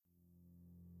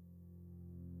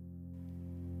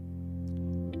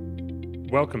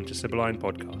Welcome to Sibylline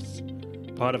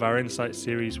Podcasts, part of our Insight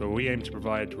series where we aim to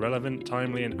provide relevant,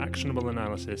 timely and actionable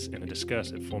analysis in a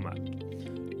discursive format.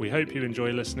 We hope you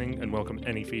enjoy listening and welcome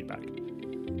any feedback.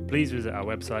 Please visit our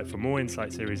website for more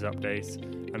Insight series updates,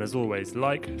 and as always,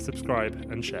 like, subscribe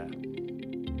and share.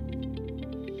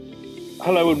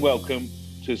 Hello and welcome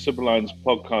to Sibylline's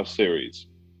podcast series.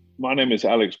 My name is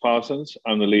Alex Parsons.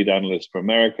 I'm the lead analyst for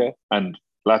America and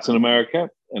Latin America.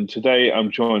 And today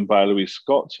I'm joined by Louise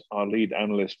Scott, our lead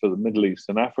analyst for the Middle East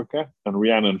and Africa, and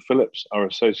Rhiannon Phillips, our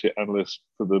associate analyst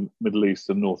for the Middle East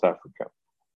and North Africa.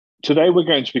 Today we're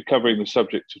going to be covering the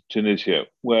subject of Tunisia,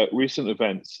 where recent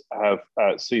events have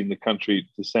seen the country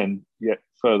descend yet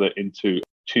further into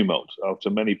tumult after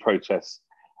many protests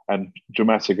and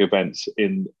dramatic events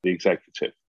in the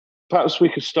executive. Perhaps we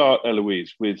could start,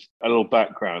 Eloise, with a little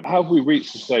background. How have we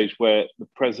reached the stage where the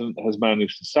president has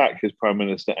managed to sack his prime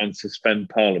minister and suspend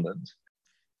parliament?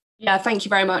 Yeah, thank you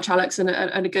very much, Alex, and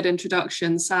a good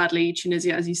introduction. Sadly,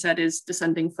 Tunisia, as you said, is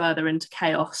descending further into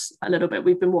chaos a little bit.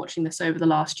 We've been watching this over the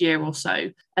last year or so,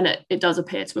 and it does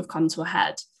appear to have come to a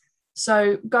head.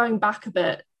 So going back a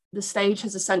bit, the stage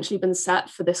has essentially been set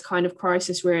for this kind of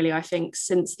crisis, really, I think,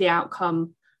 since the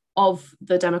outcome of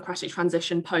the democratic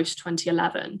transition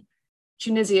post-2011.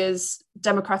 Tunisia's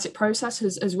democratic process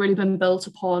has really been built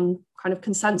upon kind of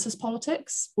consensus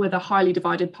politics with a highly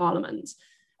divided parliament.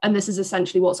 And this is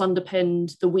essentially what's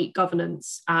underpinned the weak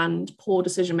governance and poor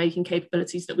decision-making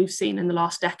capabilities that we've seen in the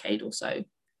last decade or so.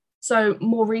 So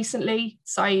more recently,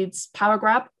 Said's power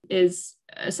grab is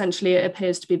essentially, it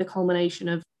appears to be the culmination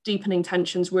of deepening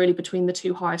tensions really between the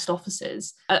two highest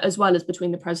offices, as well as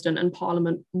between the president and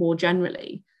parliament more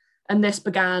generally. And this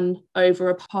began over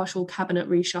a partial cabinet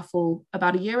reshuffle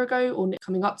about a year ago, or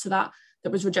coming up to that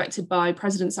was rejected by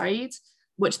President Said,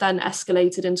 which then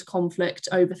escalated into conflict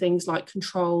over things like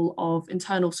control of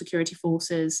internal security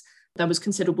forces. There was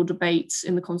considerable debate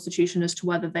in the constitution as to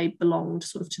whether they belonged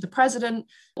sort of to the president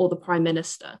or the prime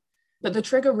minister. But the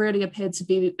trigger really appeared to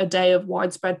be a day of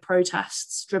widespread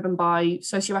protests driven by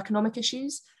socioeconomic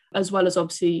issues, as well as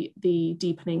obviously the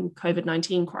deepening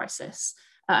COVID-19 crisis.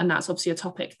 And that's obviously a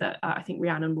topic that I think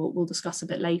Rhiannon will discuss a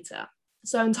bit later.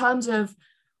 So in terms of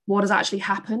what has actually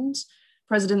happened,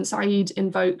 President Said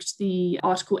invoked the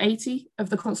Article 80 of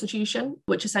the Constitution,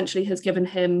 which essentially has given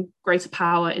him greater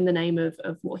power in the name of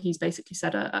what he's basically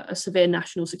said are severe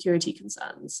national security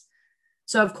concerns.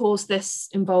 So, of course, this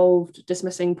involved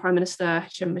dismissing Prime Minister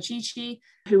Hichem Mechichi,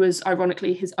 who was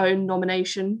ironically his own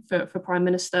nomination for Prime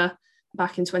Minister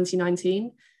back in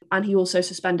 2019. And he also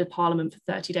suspended Parliament for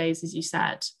 30 days, as you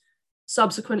said.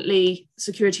 Subsequently,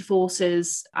 security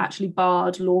forces actually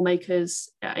barred lawmakers,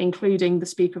 including the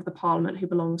Speaker of the Parliament, who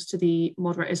belongs to the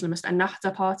moderate Islamist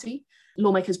Ennahda party.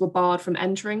 Lawmakers were barred from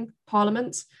entering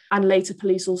Parliament, and later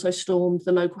police also stormed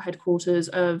the local headquarters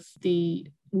of the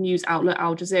news outlet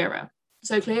Al Jazeera.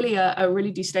 So clearly a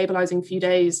really destabilising few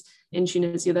days in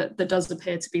Tunisia that does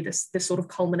appear to be this sort of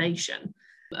culmination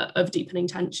of deepening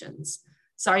tensions.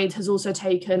 Said has also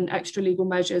taken extra legal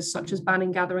measures such as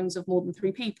banning gatherings of more than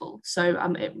 3 people. So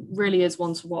it really is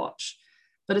one to watch.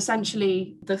 But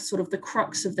essentially, the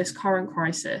crux of this current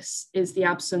crisis is the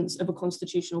absence of a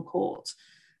constitutional court.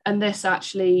 And this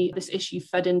issue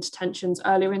fed into tensions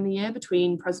earlier in the year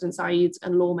between President Said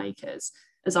and lawmakers,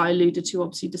 as I alluded to,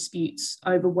 obviously disputes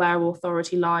over where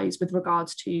authority lies with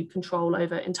regards to control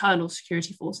over internal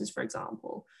security forces, for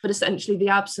example. But essentially, the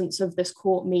absence of this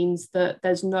court means that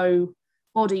there's no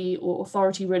body or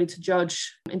authority really to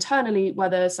judge internally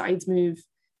whether Said's move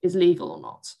is legal or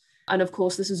not. And of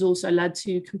course, this has also led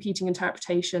to competing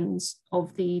interpretations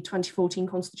of the 2014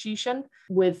 constitution,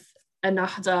 with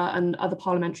Ennahda and other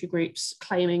parliamentary groups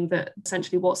claiming that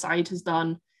essentially what Said has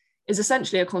done is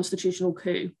essentially a constitutional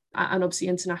coup. And obviously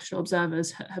international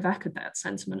observers have echoed that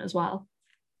sentiment as well.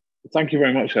 Thank you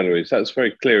very much, Eloise. That's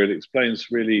very clear. It explains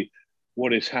really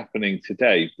what is happening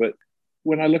today. But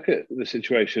when I look at the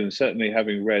situation, certainly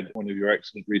having read one of your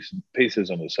excellent recent pieces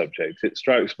on the subject, it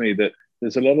strikes me that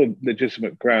there's a lot of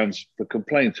legitimate grounds for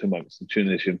complaint amongst the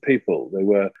Tunisian people. They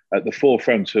were at the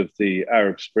forefront of the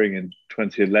Arab Spring in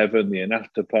 2011. The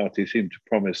Ennahda party seemed to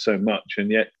promise so much, and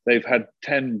yet they've had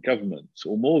 10 governments,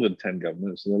 or more than 10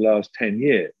 governments, in the last 10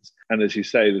 years. And as you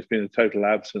say, there's been a total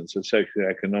absence of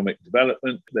socioeconomic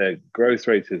development. Their growth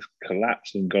rate has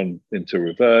collapsed and gone into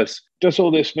reverse. Does all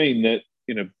this mean that,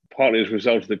 partly as a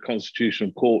result of the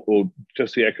Constitutional Court or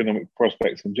just the economic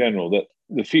prospects in general, that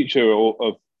the future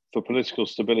for political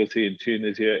stability in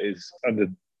Tunisia is under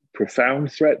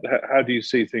profound threat? How do you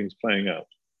see things playing out?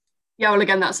 Yeah, well,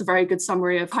 again, that's a very good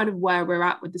summary of kind of where we're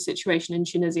at with the situation in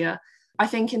Tunisia. I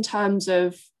think in terms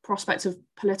of prospects of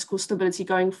political stability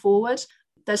going forward,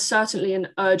 there's certainly an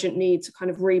urgent need to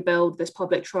kind of rebuild this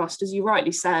public trust. As you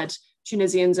rightly said,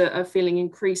 Tunisians are feeling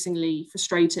increasingly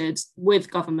frustrated with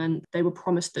government. They were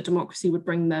promised that democracy would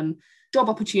bring them job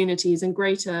opportunities and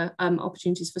greater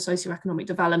opportunities for socioeconomic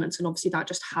development, and obviously that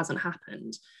just hasn't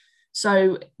happened.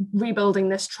 So rebuilding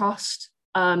this trust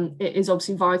it is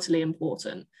obviously vitally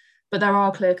important, but there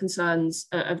are clear concerns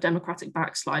of democratic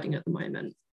backsliding at the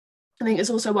moment. I think it's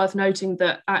also worth noting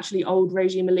that actually old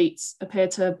regime elites appear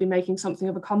to be making something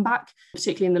of a comeback,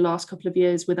 particularly in the last couple of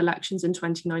years with elections in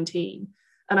 2019.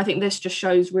 And I think this just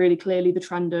shows really clearly the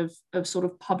trend of sort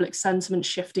of public sentiment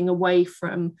shifting away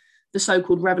from the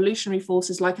so-called revolutionary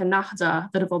forces like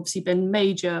Ennahda that have obviously been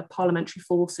major parliamentary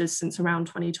forces since around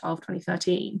 2012,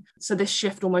 2013. So this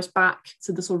shift almost back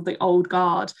to the sort of the old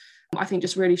guard, I think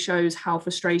just really shows how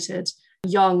frustrated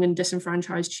young and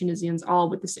disenfranchised Tunisians are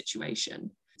with the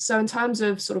situation. So in terms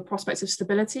of sort of prospects of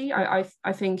stability, I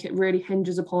think it really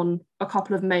hinges upon a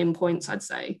couple of main points, I'd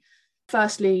say.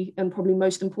 Firstly, and probably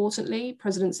most importantly,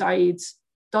 President Said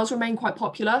does remain quite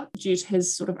popular due to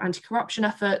his sort of anti-corruption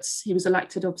efforts. He was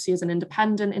elected obviously as an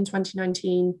independent in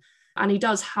 2019, and he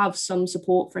does have some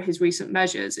support for his recent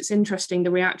measures. It's interesting,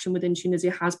 the reaction within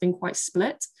Tunisia has been quite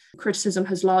split. Criticism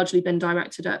has largely been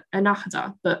directed at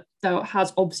Ennahda, but there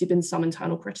has obviously been some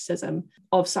internal criticism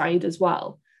of Said as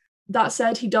well. That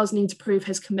said, he does need to prove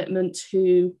his commitment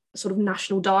to sort of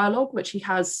national dialogue, which he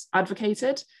has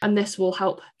advocated, and this will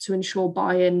help to ensure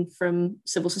buy-in from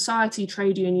civil society,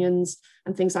 trade unions,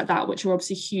 and things like that, which are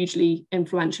obviously hugely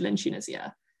influential in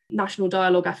Tunisia. National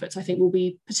dialogue efforts, I think, will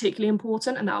be particularly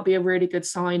important, and that'll be a really good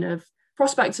sign of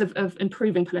prospects of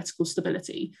improving political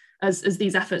stability, as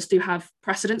these efforts do have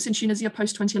precedence in Tunisia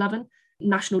post-2011.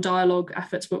 National dialogue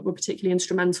efforts were particularly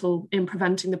instrumental in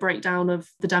preventing the breakdown of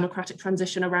the democratic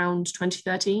transition around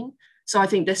 2013. So I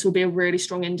think this will be a really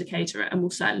strong indicator and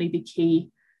will certainly be key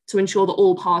to ensure that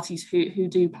all parties who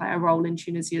do play a role in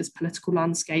Tunisia's political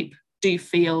landscape do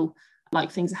feel like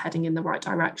things are heading in the right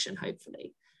direction,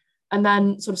 hopefully. And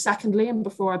then sort of secondly, and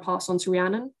before I pass on to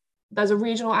Rhiannon, there's a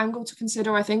regional angle to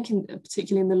consider, I think,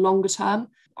 particularly in the longer term.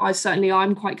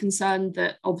 I'm quite concerned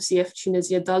that obviously if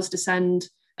Tunisia does descend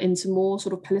into more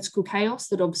sort of political chaos,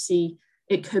 that obviously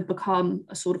it could become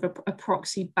a sort of a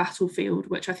proxy battlefield,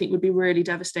 which I think would be really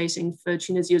devastating for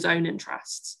Tunisia's own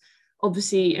interests.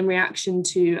 Obviously, in reaction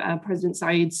to President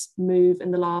Said's move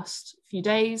in the last few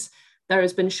days, there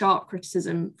has been sharp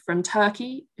criticism from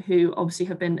Turkey, who obviously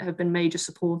have been major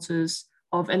supporters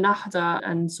of Ennahda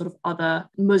and sort of other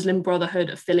Muslim Brotherhood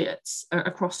affiliates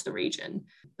across the region.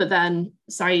 But then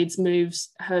Said's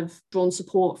moves have drawn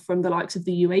support from the likes of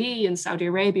the UAE and Saudi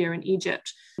Arabia and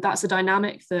Egypt. That's a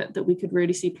dynamic that we could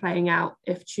really see playing out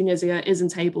if Tunisia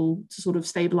isn't able to sort of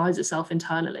stabilise itself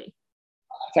internally.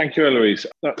 Thank you, Eloise.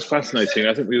 That's fascinating.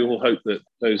 I think we all hope that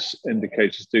those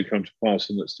indicators do come to pass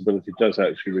and that stability does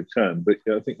actually return. But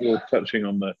I think you're touching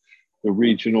on the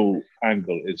regional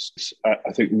angle is,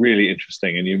 I think, really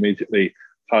interesting. And you immediately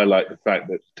highlight the fact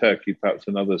that Turkey, perhaps,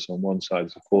 and others on one side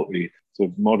support the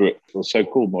sort of moderate or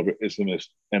so-called moderate Islamist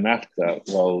Ennahda,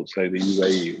 while, say, the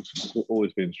UAE, which has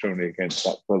always been strongly against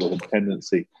that brotherhood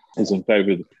tendency, is in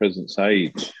favour of President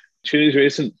Said. Tunisia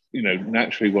isn't,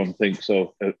 naturally one thinks of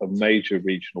a major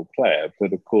regional player,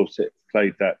 but of course it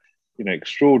played that,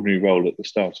 extraordinary role at the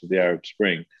start of the Arab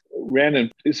Spring.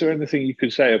 Rhiannon, is there anything you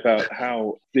could say about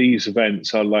how these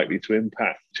events are likely to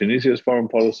impact Tunisia's foreign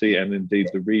policy and indeed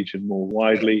the region more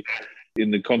widely in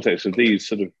the context of these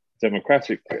sort of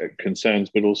democratic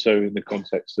concerns, but also in the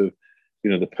context of,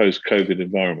 the post-COVID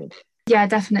environment? Yeah,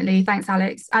 definitely. Thanks,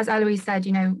 Alex. As Eloise said,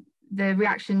 the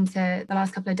reaction to the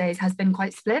last couple of days has been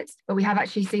quite split, but we have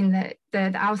actually seen that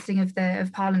the ousting of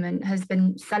Parliament has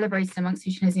been celebrated amongst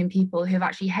the Tunisian people, who have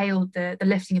actually hailed the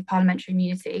lifting of parliamentary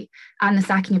immunity and the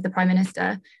sacking of the Prime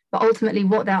Minister. But ultimately,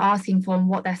 what they're asking for and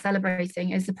what they're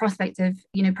celebrating is the prospect of,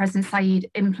 President Said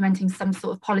implementing some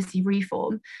sort of policy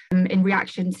reform in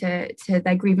reaction to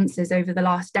their grievances over the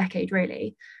last decade,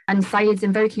 really. And Said's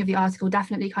invoking of the article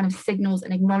definitely kind of signals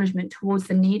an acknowledgement towards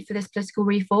the need for this political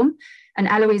reform. And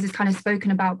Eloise has kind of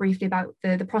spoken briefly about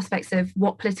the prospects of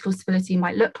what political stability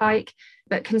might look like,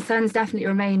 but concerns definitely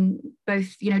remain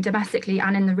both, domestically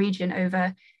and in the region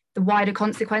over the wider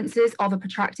consequences of a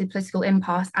protracted political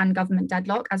impasse and government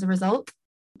deadlock as a result.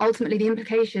 Ultimately, the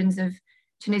implications of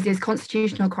Tunisia's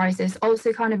constitutional crisis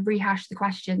also kind of rehash the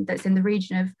question that's in the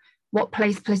region of what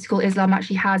place political Islam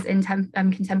actually has in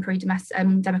contemporary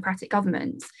democratic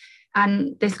governments.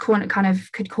 And this kind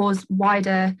of could cause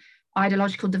wider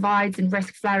ideological divides and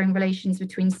risk flaring relations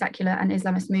between secular and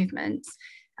Islamist movements.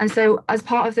 And so as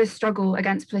part of this struggle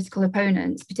against political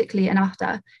opponents, particularly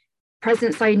Ennahda,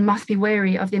 President Saeed must be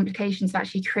wary of the implications of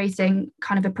actually creating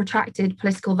kind of a protracted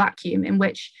political vacuum in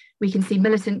which we can see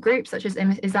militant groups such as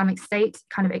Islamic State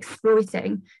kind of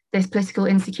exploiting this political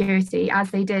insecurity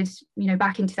as they did,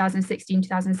 back in 2016,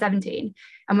 2017.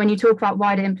 And when you talk about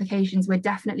wider implications, we're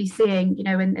definitely seeing,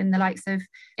 in the likes of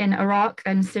in Iraq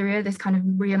and Syria, this kind of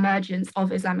reemergence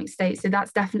of Islamic State. So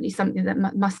that's definitely something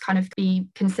that must kind of be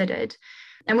considered.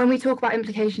 And when we talk about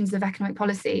implications of economic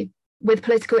policy, with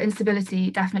political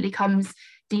instability definitely comes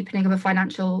deepening of a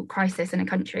financial crisis in a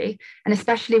country, and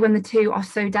especially when the two are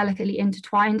so delicately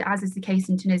intertwined, as is the case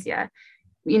in Tunisia.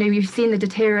 You've seen the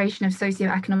deterioration of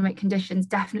socioeconomic conditions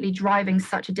definitely driving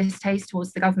such a distaste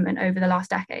towards the government over the last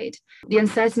decade. The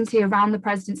uncertainty around the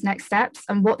president's next steps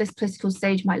and what this political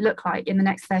stage might look like in the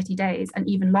next 30 days and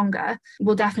even longer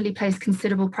will definitely place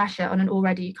considerable pressure on an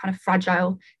already kind of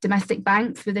fragile domestic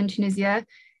banks within Tunisia.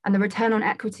 And the return on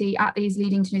equity at these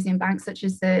leading Tunisian banks, such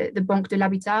as the Banque de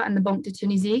l'Habitat and the Banque de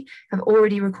Tunisie, have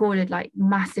already recorded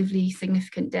massively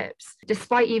significant dips.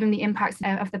 Despite even the impacts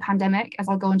of the pandemic, as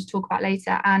I'll go on to talk about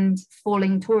later, and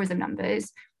falling tourism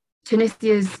numbers,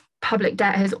 Tunisia's public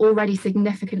debt has already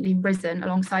significantly risen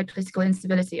alongside political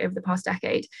instability over the past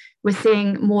decade. We're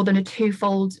seeing more than a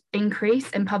twofold increase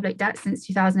in public debt since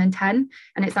 2010,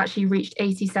 and it's actually reached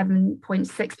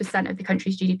 87.6% of the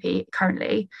country's GDP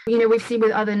currently. We've seen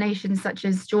with other nations such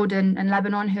as Jordan and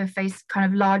Lebanon, who have faced kind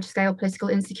of large-scale political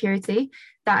insecurity,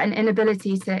 that an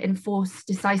inability to enforce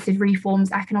decisive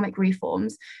reforms, economic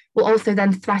reforms, will also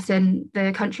then threaten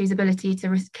the country's ability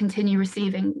to continue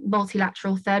receiving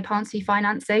multilateral third-party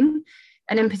financing.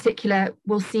 And in particular,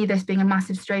 we'll see this being a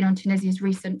massive strain on Tunisia's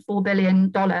recent $4 billion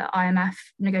IMF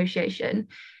negotiation.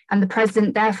 And the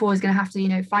president, therefore, is going to have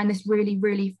to, find this really,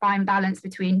 really fine balance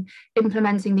between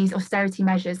implementing these austerity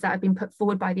measures that have been put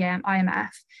forward by the IMF,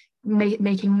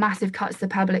 making massive cuts to the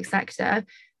public sector,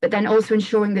 but then also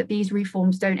ensuring that these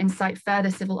reforms don't incite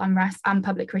further civil unrest and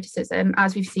public criticism,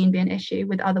 as we've seen be an issue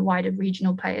with other wider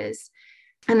regional players.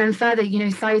 And then further,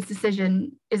 Saeed's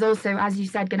decision is also, as you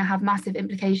said, going to have massive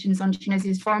implications on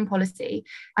Tunisia's foreign policy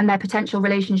and their potential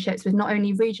relationships with not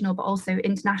only regional, but also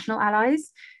international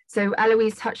allies. So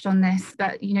Eloise touched on this,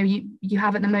 but, you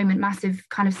have at the moment massive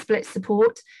kind of split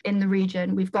support in the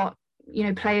region. We've got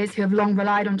players who have long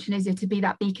relied on Tunisia to be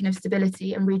that beacon of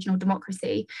stability and regional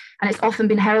democracy. And it's often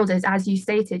been heralded, as you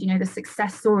stated, the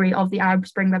success story of the Arab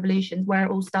Spring revolutions, where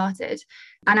it all started.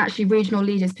 And actually regional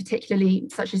leaders, particularly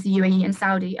such as the UAE and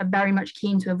Saudi, are very much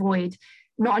keen to avoid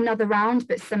not another round,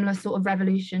 but similar sort of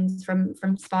revolutions from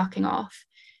sparking off.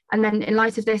 And then in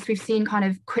light of this, we've seen kind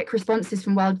of quick responses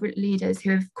from world leaders who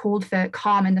have called for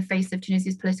calm in the face of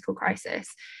Tunisia's political crisis.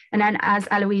 And then, as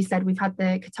Eloise said, we've had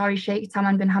the Qatari Sheikh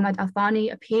Tamim bin Hamad Al Thani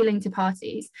appealing to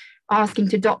parties, asking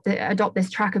to adopt this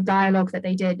track of dialogue that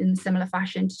they did in similar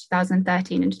fashion to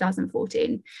 2013 and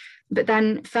 2014. But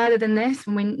then further than this,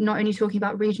 when we're not only talking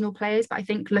about regional players, but I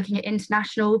think looking at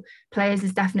international players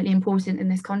is definitely important in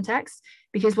this context,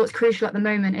 because what's crucial at the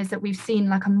moment is that we've seen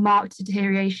a marked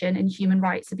deterioration in human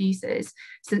rights abuses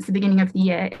since the beginning of the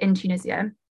year in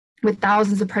Tunisia, with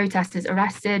thousands of protesters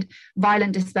arrested,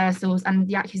 violent dispersals, and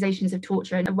the accusations of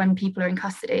torture when people are in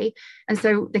custody. And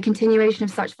so the continuation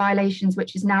of such violations,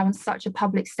 which is now on such a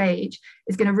public stage,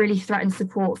 is going to really threaten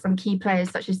support from key players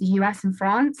such as the US and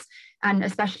France. And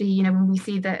especially, when we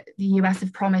see that the US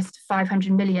have promised $500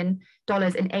 million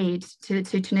in aid to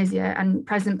Tunisia, and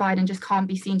President Biden just can't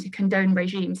be seen to condone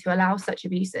regimes who allow such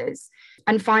abuses.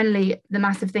 And finally, the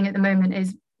massive thing at the moment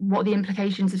is what the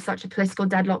implications of such a political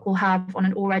deadlock will have on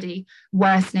an already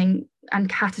worsening and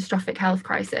catastrophic health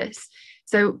crisis.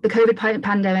 So the COVID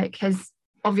pandemic has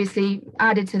obviously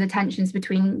added to the tensions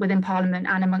within Parliament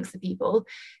and amongst the people.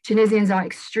 Tunisians are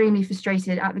extremely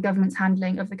frustrated at the government's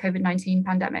handling of the COVID-19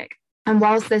 pandemic. And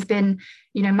whilst there's been,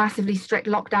 massively strict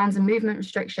lockdowns and movement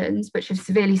restrictions, which have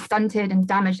severely stunted and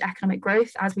damaged economic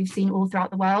growth, as we've seen all throughout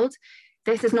the world,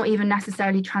 this is not even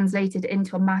necessarily translated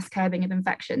into a mass curbing of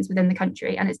infections within the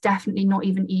country, and it's definitely not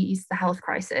even eased the health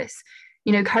crisis.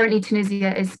 Currently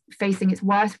Tunisia is facing its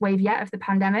worst wave yet of the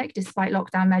pandemic, despite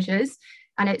lockdown measures,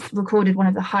 and it's recorded one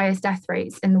of the highest death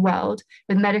rates in the world,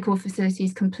 with medical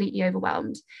facilities completely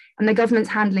overwhelmed. And the government's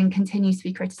handling continues to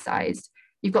be criticised.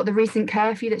 You've got the recent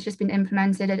curfew that's just been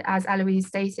implemented, as Eloise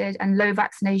stated, and low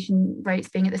vaccination rates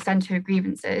being at the centre of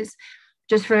grievances.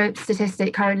 Just for a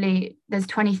statistic, currently there's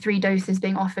 23 doses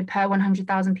being offered per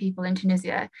 100,000 people in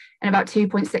Tunisia, and about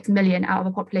 2.6 million out of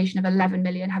a population of 11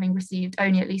 million having received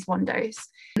only at least one dose.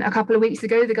 A couple of weeks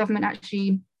ago, the government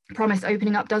actually promised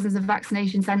opening up dozens of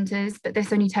vaccination centres, but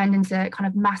this only turned into kind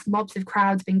of mass mobs of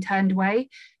crowds being turned away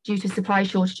due to supply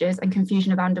shortages and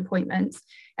confusion around appointments.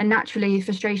 And naturally,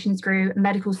 frustrations grew,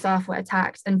 medical staff were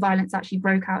attacked, and violence actually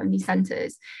broke out in these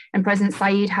centres. And President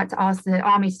Saeed had to ask the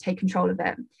army to take control of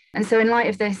it. And so in light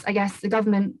of this, I guess the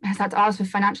government has had to ask for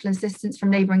financial assistance from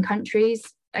neighbouring countries,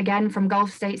 again, from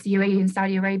Gulf states, the UAE and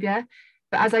Saudi Arabia.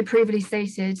 But as I previously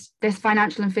stated, this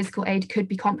financial and physical aid could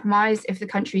be compromised if the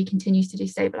country continues to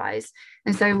destabilise.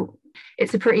 And so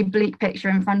it's a pretty bleak picture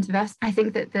in front of us. I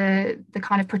think that the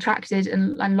kind of protracted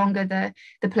and longer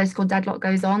the political deadlock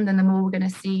goes on, then the more we're going to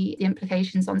see the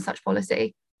implications on such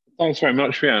policy. Thanks very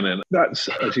much, Rhiannon. That's,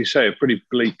 as you say, a pretty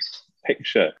bleak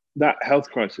picture. That health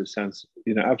crisis sounds,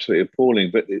 absolutely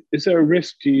appalling. But is there a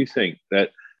risk, do you think,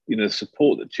 that the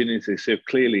support that Tunisia so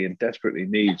clearly and desperately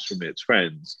needs from its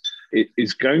friends, it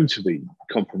is going to be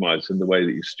compromised in the way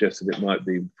that you suggested it might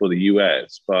be for the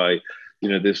US by,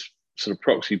 this sort of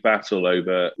proxy battle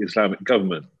over Islamic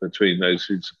government between those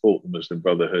who support the Muslim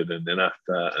Brotherhood and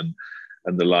Ennahda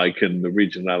and the like, and the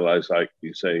regional allies like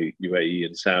you say UAE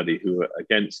and Saudi who are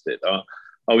against it?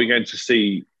 Are we going to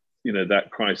see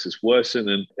that crisis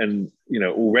worsen and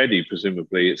already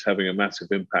presumably it's having a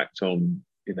massive impact on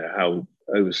how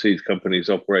overseas companies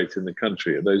operate in the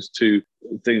country? Are those two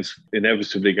things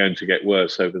inevitably going to get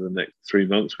worse over the next 3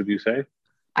 months, would you say?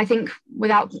 I think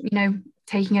without,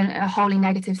 taking a wholly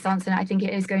negative stance, and I think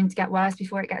it is going to get worse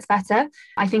before it gets better.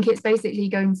 I think it's basically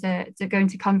going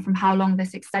to come from how long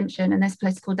this extension and this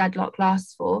political deadlock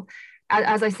lasts for.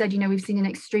 As I said, we've seen an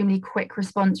extremely quick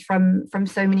response from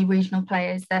so many regional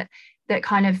players that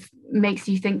kind of makes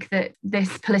you think that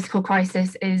this political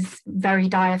crisis is very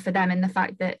dire for them, in the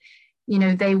fact that,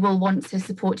 they will want to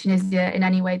support Tunisia in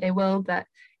any way they will, but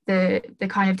the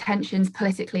kind of tensions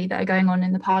politically that are going on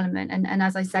in the parliament and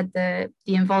as I said, the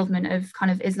involvement of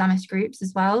kind of Islamist groups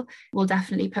as well will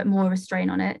definitely put more restraint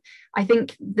on it. I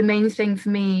think the main thing for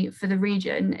me for the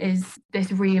region is this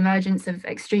re-emergence of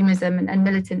extremism and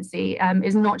militancy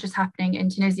is not just happening in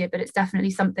Tunisia, but it's definitely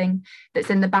something that's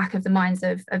in the back of the minds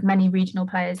of many regional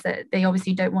players that they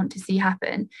obviously don't want to see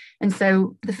happen. And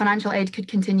so the financial aid could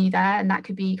continue there, and that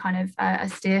could be kind of a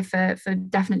steer for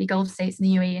definitely Gulf states in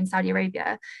the UAE and Saudi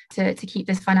Arabia to keep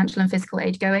this financial and physical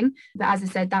aid going. But as I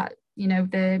said, that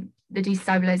the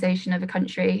destabilization of a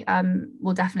country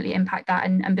will definitely impact that,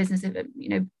 and business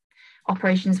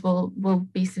operations will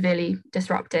be severely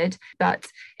disrupted. But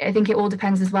I think it all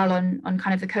depends as well on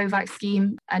kind of the COVAX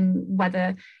scheme and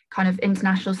whether kind of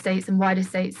international states and wider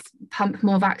states pump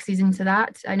more vaccines into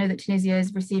that. I know that Tunisia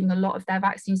is receiving a lot of their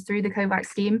vaccines through the COVAX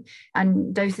scheme,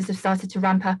 and doses have started to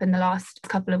ramp up in the last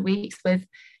couple of weeks with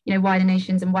wider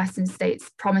nations and Western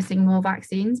states promising more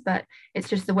vaccines. But it's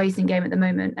just the waiting game at the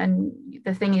moment. And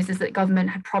the thing is that government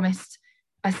had promised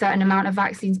a certain amount of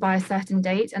vaccines by a certain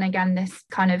date. And again, this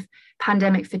kind of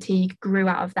pandemic fatigue grew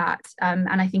out of that. And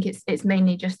I think it's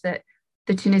mainly just that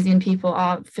the Tunisian people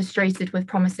are frustrated with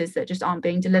promises that just aren't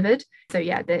being delivered. So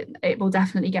yeah, it will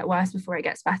definitely get worse before it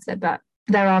gets better. But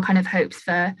there are kind of hopes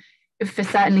for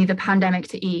certainly the pandemic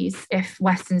to ease if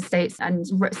Western states and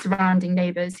surrounding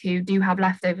neighbours who do have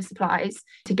leftover supplies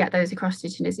to get those across to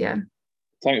Tunisia.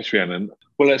 Thanks, Rhiannon.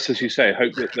 Well, let's, as you say,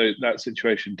 hope that that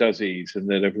situation does ease and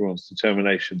that everyone's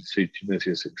determination to see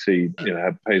Tunisia succeed,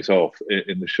 pays off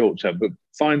in the short term. But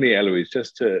finally, Eloise,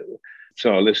 just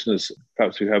so our listeners,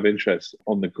 perhaps who have interest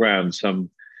on the ground,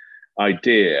 some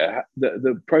idea,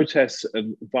 the protests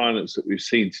and violence that we've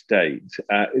seen to date,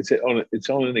 it's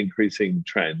on an increasing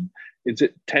trend. Is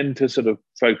it tend to sort of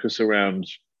focus around,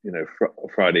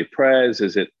 Friday prayers?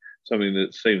 Is it something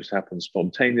that seems to happen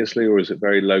spontaneously, or is it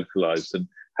very localized? And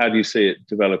how do you see it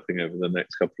developing over the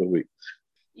next couple of weeks?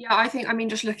 Yeah,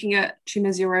 just looking at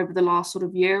Tunisia over the last sort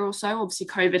of year or so, obviously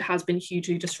COVID has been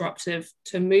hugely disruptive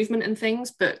to movement and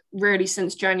things, but really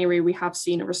since January, we have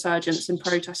seen a resurgence in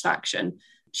protest action.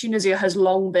 Tunisia has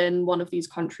long been one of these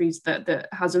countries that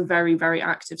has a very, very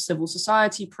active civil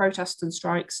society. Protests and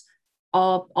strikes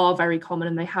are very common,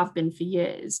 and they have been for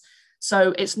years.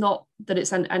 So it's not that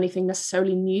it's anything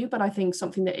necessarily new, but I think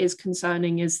something that is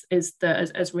concerning is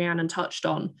that, as Rhiannon touched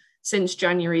on, since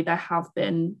January, there have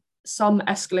been some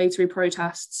escalatory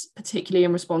protests, particularly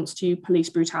in response to police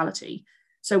brutality.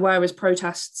 So whereas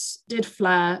protests did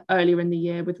flare earlier in the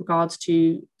year with regards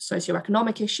to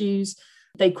socioeconomic issues,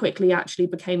 they quickly actually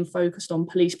became focused on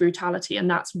police brutality. And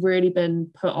that's really been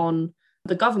put on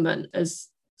the government as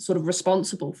sort of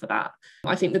responsible for that.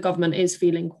 I think the government is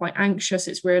feeling quite anxious.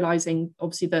 It's realizing,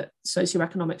 obviously, that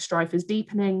socioeconomic strife is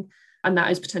deepening, and that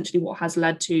is potentially what has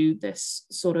led to this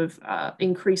sort of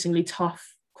increasingly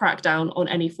tough crackdown on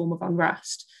any form of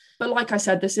unrest. But like I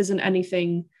said, this isn't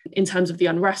anything in terms of the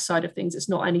unrest side of things. It's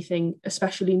not anything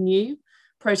especially new.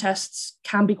 Protests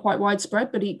can be quite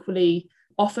widespread, but equally,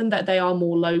 often that they are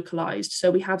more localized.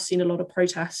 So we have seen a lot of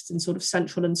protests in sort of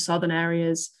central and southern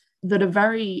areas that are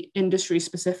very industry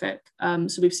specific.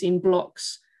 So we've seen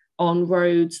blocks on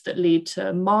roads that lead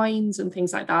to mines and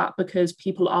things like that, because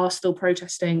people are still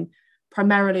protesting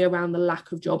primarily around the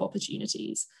lack of job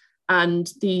opportunities.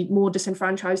 And the more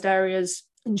disenfranchised areas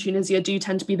in Tunisia do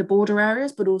tend to be the border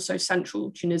areas, but also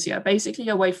central Tunisia, basically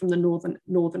away from the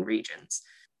northern regions.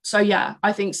 So yeah,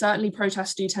 I think certainly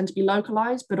protests do tend to be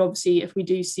localized, but obviously if we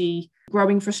do see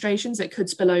growing frustrations, it could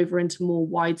spill over into more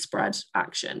widespread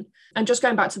action. And just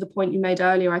going back to the point you made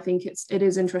earlier, I think it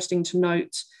is interesting to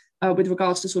note with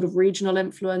regards to sort of regional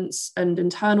influence and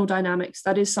internal dynamics,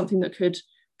 that is something that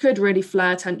could really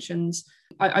flare tensions.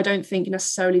 I don't think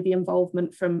necessarily the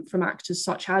involvement from actors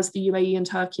such as the UAE and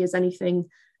Turkey is anything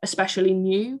especially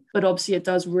new, but obviously it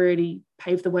does really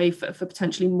pave the way for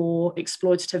potentially more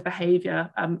exploitative behaviour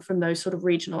from those sort of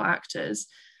regional actors.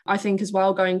 I think as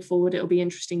well going forward, it'll be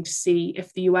interesting to see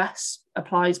if the US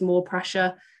applies more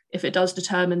pressure, if it does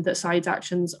determine that Said's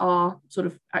actions are sort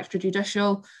of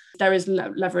extrajudicial. There is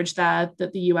leverage there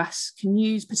that the US can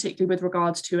use, particularly with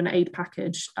regards to an aid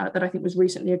package that I think was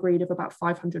recently agreed of about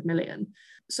 500 million.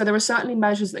 So there are certainly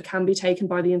measures that can be taken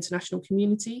by the international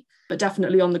community, but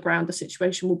definitely on the ground, the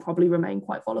situation will probably remain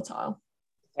quite volatile.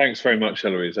 Thanks very much,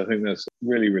 Eloise. I think that's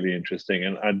really, really interesting.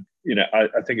 And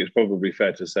I think it's probably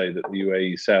fair to say that the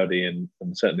UAE, Saudi, and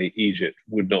certainly Egypt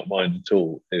would not mind at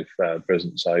all if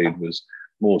President Said was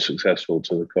more successful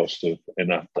to the cost of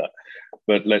Ennahda.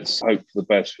 But let's hope for the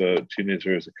best for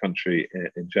Tunisia as a country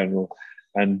in general.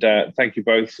 And thank you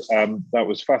both. That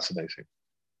was fascinating.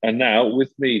 And now,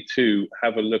 with me to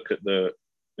have a look at the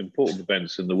important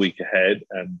events in the week ahead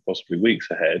and possibly weeks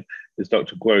ahead is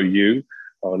Dr. Guo Yu,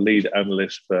 our lead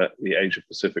analyst for the Asia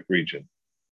Pacific region.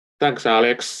 Thanks,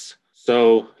 Alex.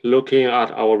 So looking at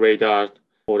our radar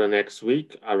for the next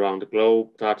week around the globe,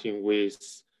 starting with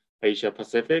Asia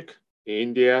Pacific,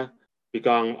 India,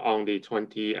 begun on the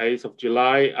 28th of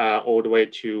July all the way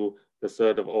to the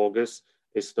 3rd of August.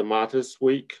 It's the Martyrs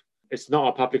Week. It's not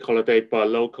a public holiday, but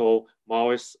local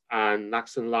Maoist and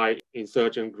Naxalite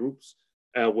insurgent groups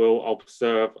will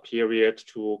observe a period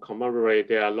to commemorate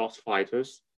their lost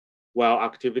fighters, while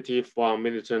activity from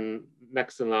militant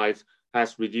Naxalites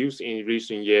has reduced in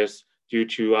recent years due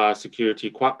to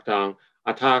security crackdown.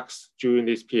 Attacks during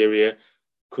this period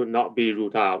could not be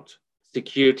ruled out.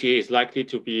 Security is likely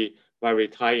to be very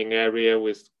tight in area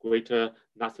with greater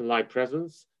Naxalite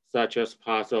presence, such as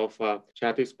parts of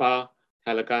Chhattisgarh,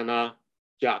 Telangana,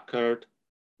 Jharkhand,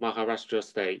 Maharashtra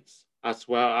states, as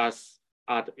well as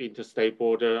at interstate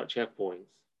border checkpoints.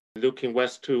 Looking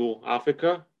west to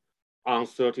Africa, on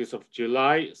 30th of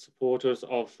July, supporters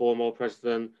of former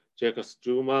President Jacob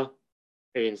Zuma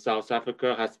in South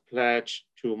Africa has pledged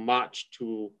to march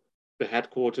to the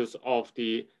headquarters of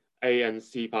the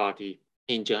ANC party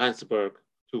in Johannesburg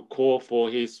to call for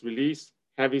his release.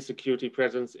 Heavy security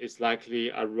presence is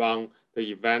likely around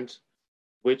the event,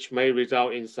 which may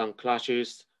result in some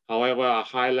clashes. However, a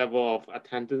high level of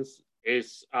attendance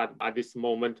is at this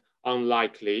moment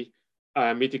unlikely,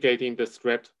 mitigating the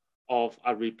threat of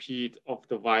a repeat of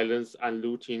the violence and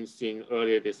looting seen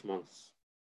earlier this month.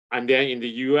 And then in the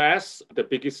US, the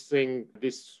biggest thing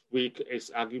this week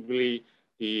is arguably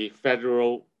the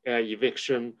federal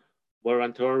eviction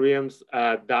moratoriums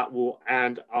that will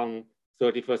end on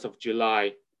 31st of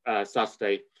July,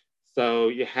 Saturday. So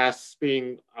it has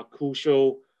been a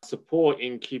crucial support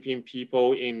in keeping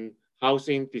people in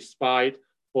housing despite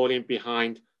falling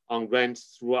behind on rent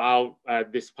throughout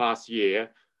this past year,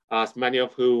 as many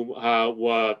of whom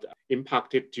were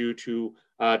impacted due to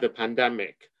the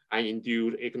pandemic and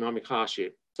endured economic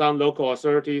hardship. Some local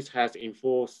authorities have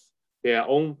enforced their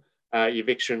own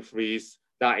eviction freeze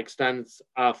that extends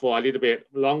for a little bit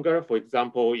longer. For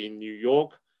example, in New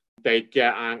York, they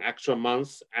get an extra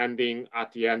month ending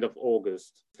at the end of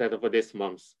August instead of this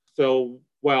month. So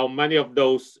while many of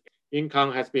those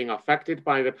income has been affected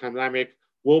by the pandemic,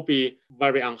 will be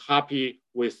very unhappy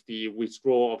with the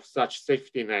withdrawal of such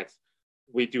safety nets.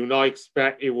 We do not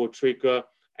expect it will trigger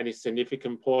any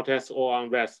significant protests or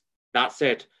unrest. That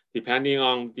said, depending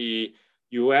on the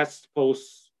US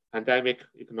post-pandemic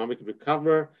economic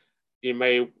recovery, it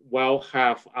may well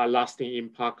have a lasting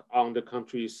impact on the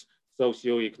country's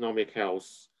socio-economic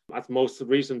health. As most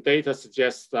recent data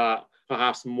suggests that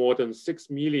perhaps more than 6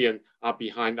 million are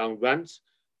behind on rent,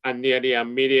 and nearly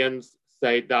 1 million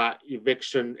say that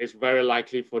eviction is very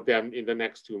likely for them in the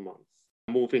next 2 months.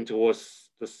 Moving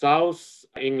towards the south,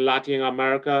 in Latin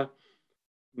America,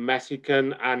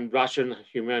 Mexican and Russian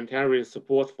humanitarian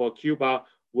support for Cuba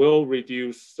will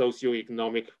reduce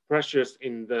socioeconomic pressures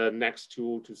in the next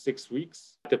 2 to 6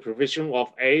 weeks. The provision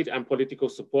of aid and political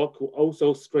support could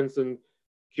also strengthen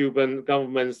Cuban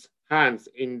government's hands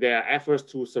in their efforts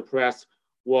to suppress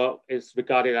what is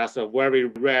regarded as a very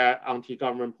rare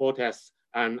anti-government protests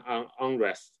and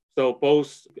unrest. So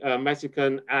both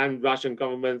Mexican and Russian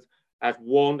governments have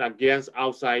warned against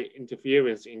outside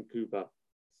interference in Cuba.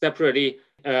 Separately,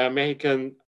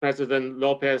 Mexican President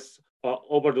López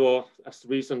Obrador's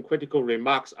recent critical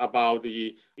remarks about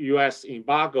the U.S.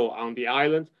 embargo on the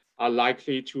island are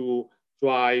likely to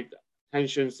drive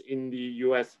tensions in the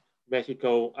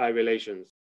U.S.-Mexico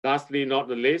relations. Lastly, not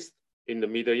the least, in the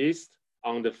Middle East,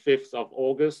 on the 5th of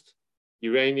August,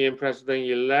 Iranian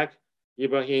President-elect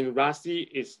Ibrahim Raisi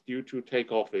is due to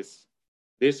take office.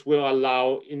 This will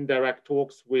allow indirect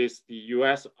talks with the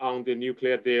U.S. on the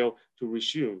nuclear deal to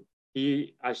resume.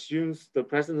 He assumes the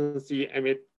presidency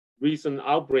amid recent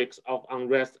outbreaks of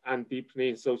unrest and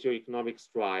deepening socioeconomic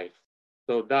strife.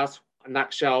 So that's a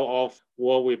nutshell of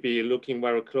what we'll be looking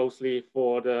very closely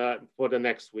for the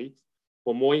next week.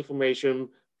 For more information,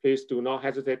 please do not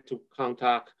hesitate to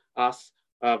contact us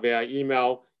via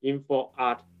email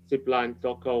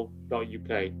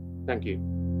info@zipline.co.uk. Thank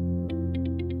you.